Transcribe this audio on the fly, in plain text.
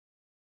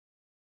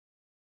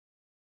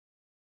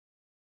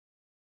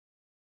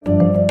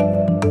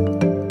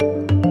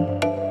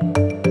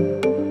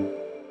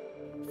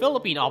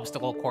Philippine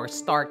obstacle course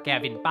star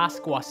Kevin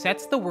Pascua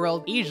sets the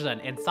world,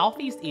 Asian, and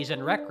Southeast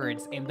Asian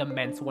records in the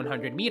men's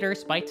 100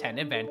 meters by 10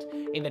 event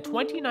in the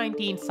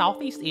 2019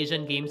 Southeast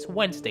Asian Games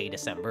Wednesday,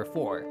 December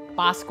 4.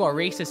 Pascua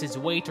races his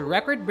way to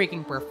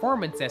record-breaking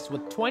performances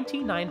with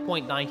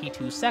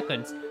 29.92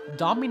 seconds,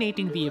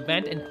 dominating the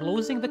event and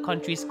closing the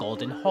country's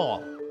Golden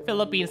Hall.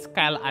 Philippines'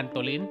 Kyle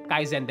Antolin,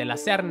 Kaizen de la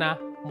Serna,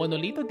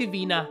 Monolito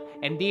Divina,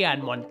 and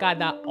Dian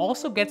Moncada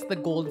also gets the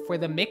gold for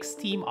the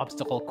mixed team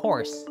obstacle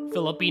course.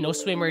 Filipino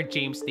swimmer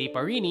James De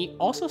Parini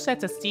also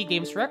sets a SEA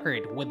Games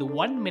record with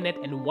 1 minute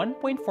and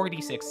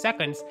 1.46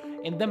 seconds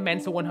in the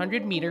men's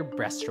 100-meter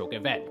breaststroke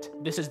event.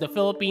 This is the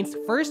Philippines'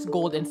 first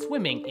gold in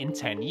swimming in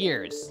 10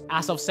 years.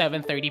 As of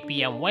 7:30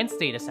 p.m.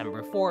 Wednesday,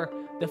 December 4,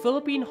 the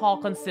Philippine Hall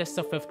consists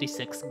of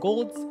 56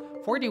 golds,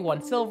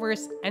 41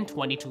 silvers, and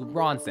 22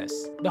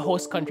 bronzes. The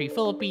host country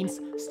Philippines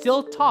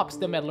still tops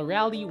the medal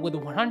rally with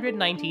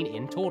 119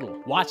 in total.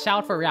 Watch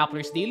out for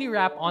Rappler's Daily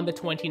Wrap on the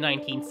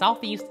 2019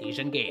 Southeast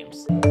Asian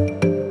Games.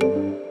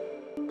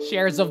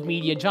 Shares of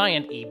media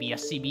giant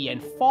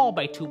ABS-CBN fall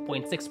by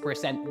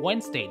 2.6%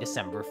 Wednesday,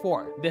 December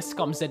 4. This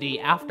comes a day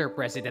after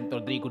President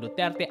Rodrigo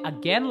Duterte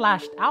again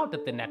lashed out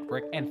at the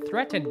network and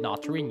threatened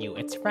not to renew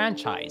its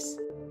franchise.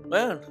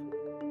 Man,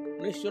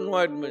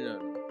 nationwide man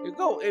yan.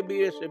 Ikaw,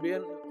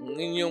 ABS-CBN, ang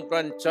inyong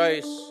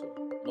franchise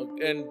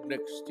mag-end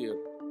next year.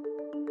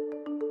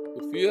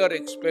 If you are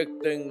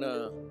expecting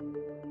na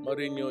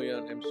ma-renew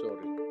yan, I'm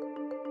sorry.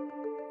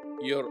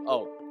 You're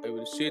out. I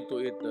will see to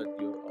it that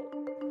you're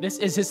out. This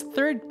is his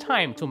third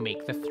time to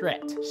make the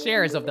threat.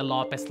 Shares of the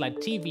Lopez-led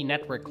TV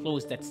network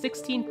closed at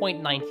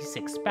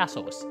 16.96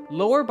 pesos,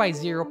 lower by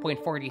 0.46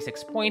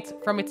 points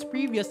from its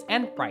previous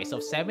end price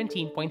of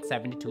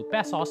 17.72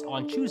 pesos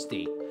on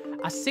Tuesday,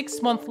 a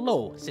 6-month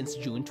low since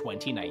June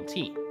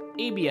 2019.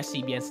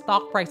 ABS-CBN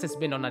stock price has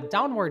been on a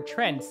downward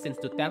trend since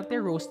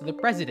Duterte rose to the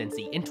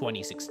presidency in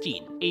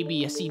 2016.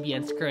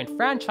 ABS-CBN's current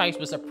franchise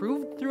was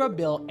approved through a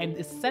bill and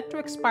is set to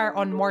expire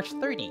on March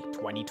 30,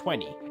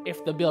 2020.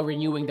 If the bill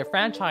renewing the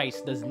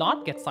franchise does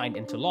not get signed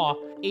into law,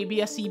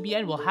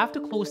 ABS-CBN will have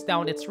to close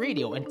down its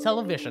radio and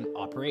television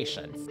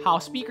operations.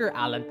 House Speaker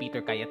Alan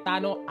Peter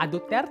Cayetano, a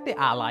Duterte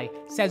ally,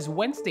 says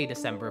Wednesday,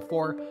 December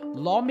 4,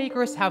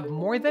 lawmakers have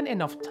more than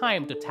enough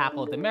time to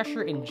tackle the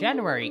measure in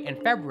January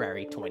and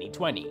February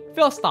 2020.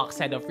 PhilStock's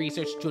head of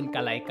research Jun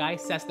Kalaykay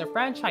says the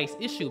franchise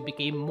issue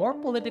became more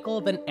political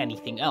than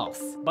anything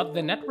else. But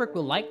the network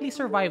will likely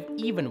survive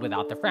even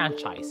without the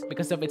franchise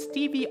because of its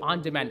TV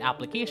on-demand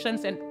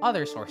applications and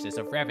other sources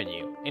of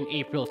revenue. In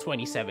April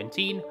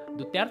 2017,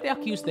 Duterte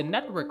accused the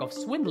network of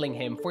swindling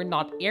him for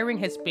not airing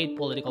his paid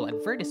political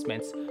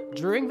advertisements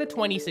during the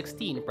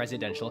 2016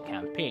 presidential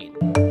campaign.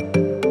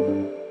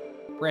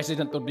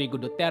 President Rodrigo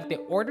Duterte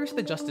orders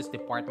the Justice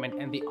Department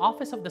and the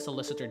Office of the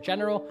Solicitor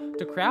General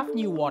to craft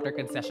new water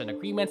concession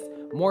agreements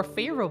more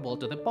favorable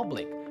to the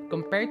public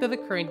compared to the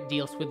current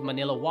deals with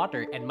Manila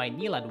Water and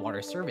Maynilad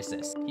Water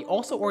Services. He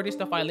also orders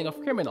the filing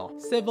of criminal,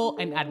 civil,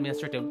 and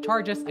administrative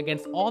charges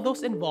against all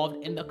those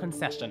involved in the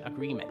concession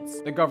agreements.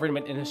 The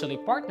government initially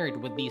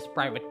partnered with these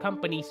private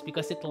companies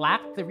because it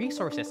lacked the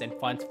resources and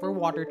funds for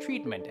water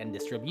treatment and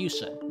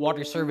distribution.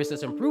 Water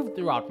services improved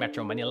throughout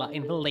Metro Manila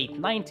in the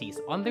late 90s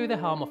under the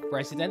helm of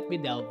President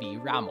Fidel V.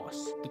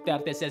 Ramos.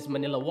 Duterte says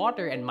Manila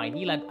Water and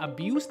Maynilad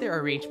abused their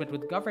arrangement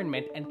with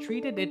government and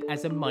treated it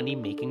as a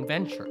money-making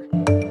venture.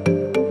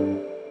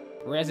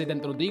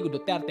 President Rodrigo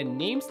Duterte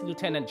names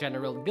Lieutenant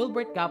General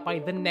Gilbert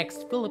Gapay the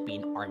next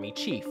Philippine Army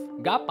Chief.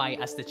 Gapay,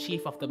 as the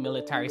chief of the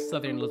military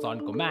Southern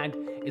Luzon Command,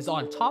 is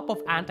on top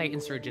of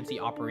anti-insurgency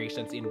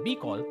operations in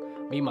Bicol,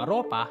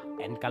 Mimaropa,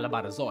 and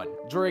Calabarzon.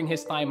 During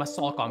his time as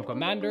SOLCOM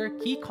commander,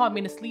 key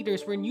communist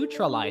leaders were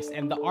neutralized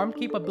and the armed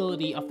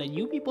capability of the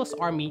New People's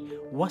Army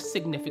was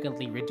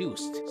significantly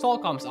reduced.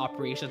 SOLCOM's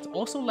operations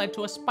also led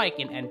to a spike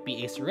in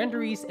NPA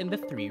surrenderies in the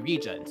 3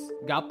 regions.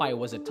 Gapay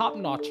was a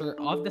top-notcher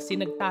of the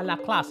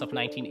Sinagtala class of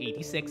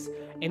 1986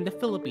 in the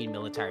Philippine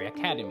Military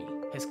Academy.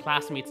 His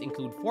classmates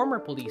include former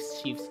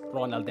police chiefs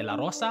Ronald De La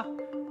Rosa,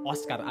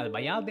 Oscar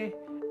Albayalde,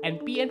 and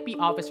PNP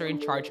officer in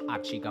charge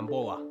Archie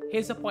Gamboa.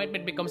 His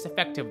appointment becomes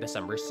effective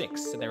December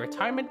 6, the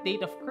retirement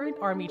date of current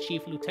Army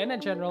Chief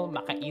Lieutenant General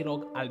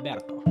Macairog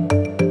Alberto.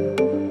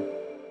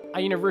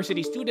 A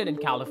university student in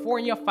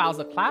California files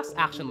a class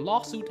action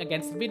lawsuit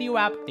against video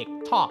app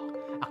TikTok,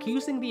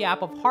 accusing the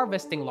app of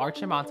harvesting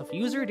large amounts of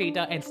user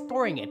data and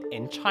storing it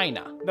in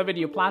China. The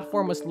video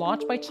platform was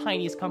launched by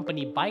Chinese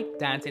company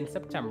ByteDance in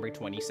September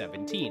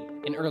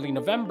 2017. In early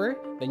November,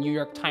 the New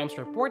York Times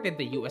reported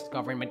the US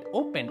government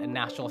opened a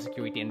national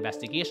security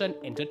investigation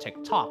into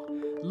TikTok,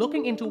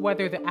 looking into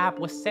whether the app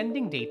was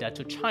sending data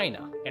to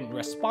China. In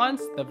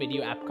response, the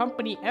video app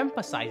company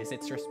emphasizes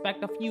its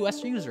respect of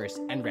US users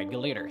and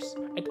regulators.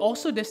 It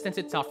also distanced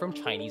itself from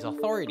Chinese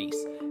authorities,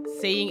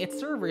 saying its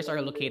servers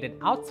are located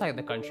outside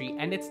the country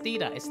and its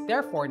data is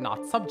therefore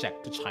not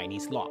subject to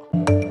Chinese law.